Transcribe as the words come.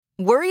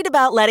Worried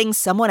about letting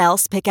someone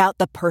else pick out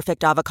the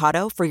perfect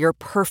avocado for your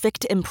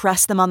perfect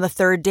impress them on the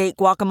third date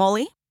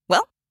guacamole?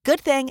 Well, good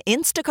thing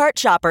Instacart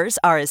shoppers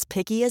are as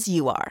picky as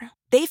you are.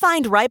 They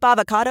find ripe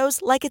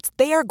avocados like it's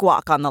their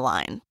guac on the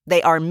line.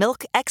 They are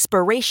milk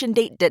expiration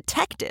date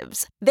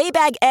detectives. They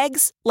bag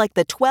eggs like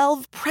the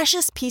 12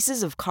 precious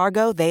pieces of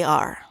cargo they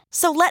are.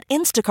 So let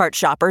Instacart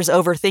shoppers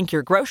overthink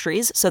your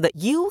groceries so that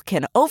you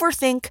can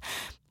overthink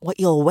what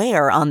you'll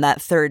wear on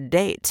that third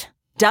date.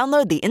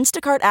 Download the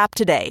Instacart app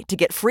today to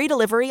get free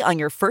delivery on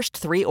your first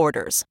 3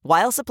 orders,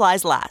 while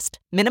supplies last.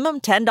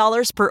 Minimum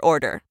 $10 per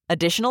order.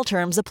 Additional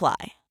terms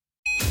apply.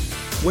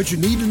 What you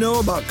need to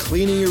know about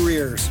cleaning your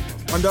ears.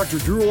 I'm Dr.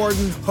 Drew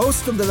Ordon,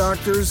 host of The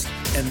Doctors,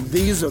 and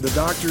these are the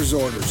doctor's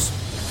orders.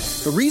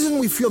 The reason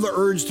we feel the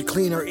urge to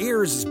clean our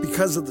ears is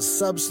because of the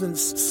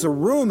substance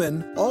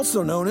cerumen,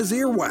 also known as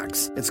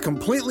earwax. It's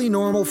completely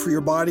normal for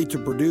your body to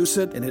produce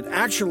it, and it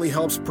actually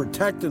helps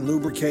protect and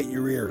lubricate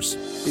your ears.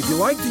 If you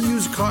like to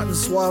use cotton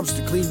swabs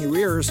to clean your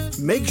ears,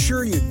 make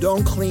sure you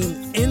don't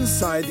clean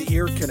inside the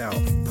ear canal.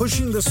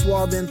 Pushing the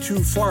swab in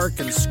too far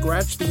can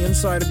scratch the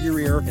inside of your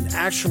ear and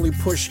actually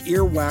push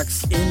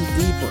earwax in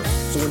deeper.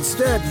 So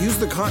instead, use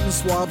the cotton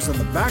swabs on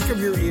the back of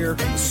your ear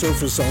and the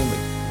surface only.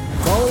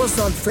 Follow us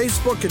on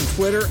Facebook and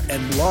Twitter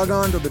and log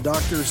on to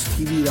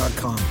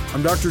thedoctorstv.com.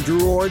 I'm Dr.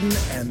 Drew Ordon,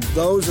 and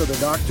those are the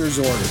doctor's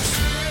orders.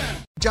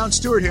 Jon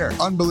Stewart here.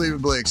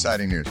 Unbelievably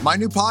exciting news. My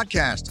new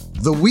podcast,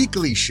 The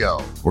Weekly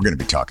Show. We're going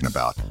to be talking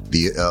about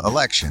the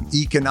election,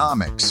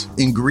 economics,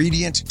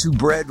 ingredient to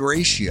bread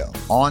ratio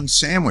on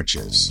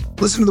sandwiches.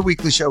 Listen to The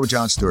Weekly Show with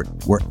Jon Stewart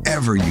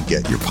wherever you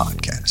get your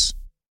podcasts.